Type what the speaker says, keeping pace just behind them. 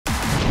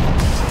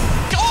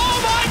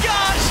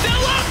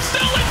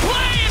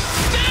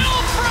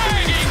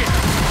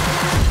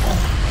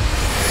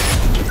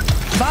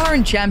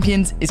VALORANT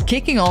Champions is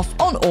kicking off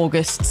on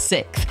August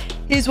 6th.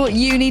 Here's what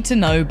you need to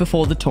know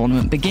before the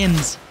tournament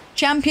begins.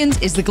 Champions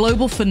is the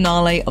global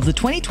finale of the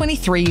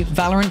 2023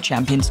 VALORANT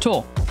Champions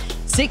Tour.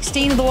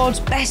 16 of the world's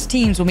best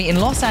teams will meet in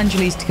Los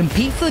Angeles to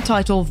compete for the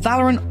title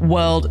VALORANT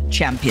World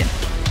Champion.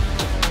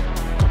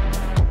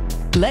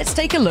 Let's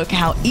take a look at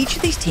how each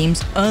of these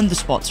teams earned the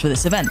spots for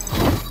this event.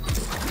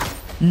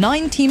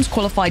 9 teams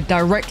qualified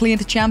directly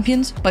into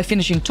Champions by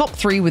finishing top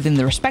 3 within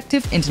their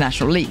respective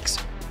international leagues.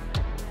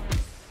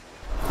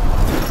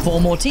 4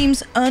 more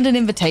teams earned an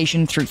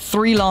invitation through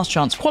 3 last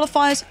chance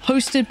qualifiers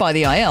hosted by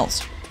the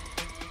ILs.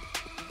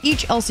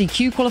 Each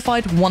LCQ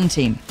qualified 1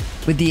 team,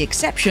 with the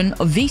exception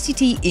of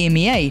VCT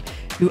EMEA,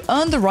 who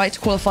earned the right to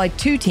qualify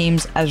 2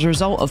 teams as a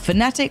result of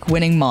Fnatic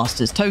winning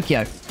Masters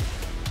Tokyo.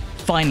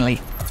 Finally,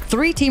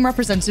 3 team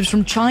representatives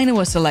from China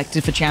were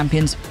selected for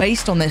Champions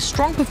based on their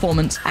strong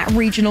performance at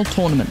regional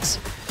tournaments.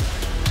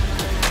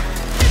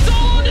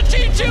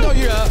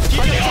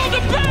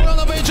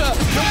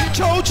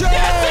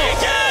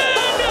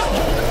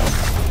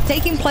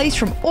 Taking place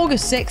from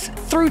August 6th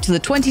through to the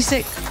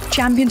 26th,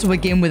 Champions will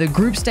begin with a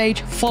group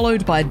stage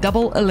followed by a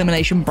double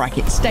elimination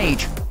bracket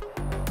stage.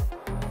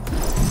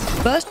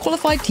 First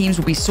qualified teams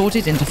will be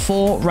sorted into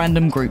 4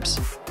 random groups.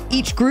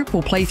 Each group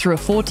will play through a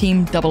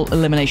 4-team double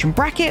elimination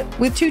bracket,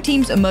 with 2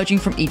 teams emerging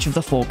from each of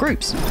the 4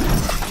 groups.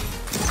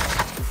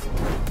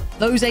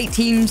 Those 8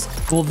 teams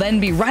will then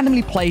be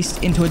randomly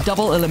placed into a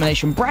double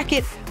elimination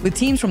bracket, with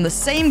teams from the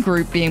same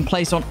group being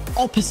placed on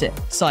opposite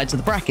sides of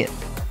the bracket.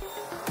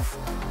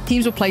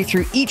 Teams will play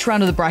through each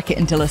round of the bracket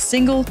until a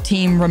single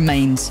team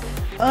remains,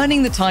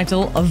 earning the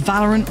title of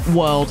VALORANT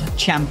World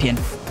Champion.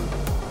 To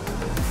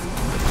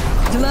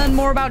learn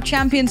more about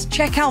Champions,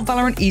 check out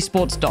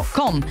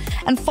ValorantEsports.com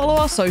and follow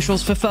our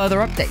socials for further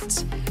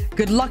updates.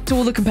 Good luck to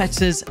all the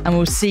competitors, and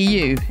we'll see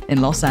you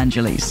in Los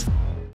Angeles.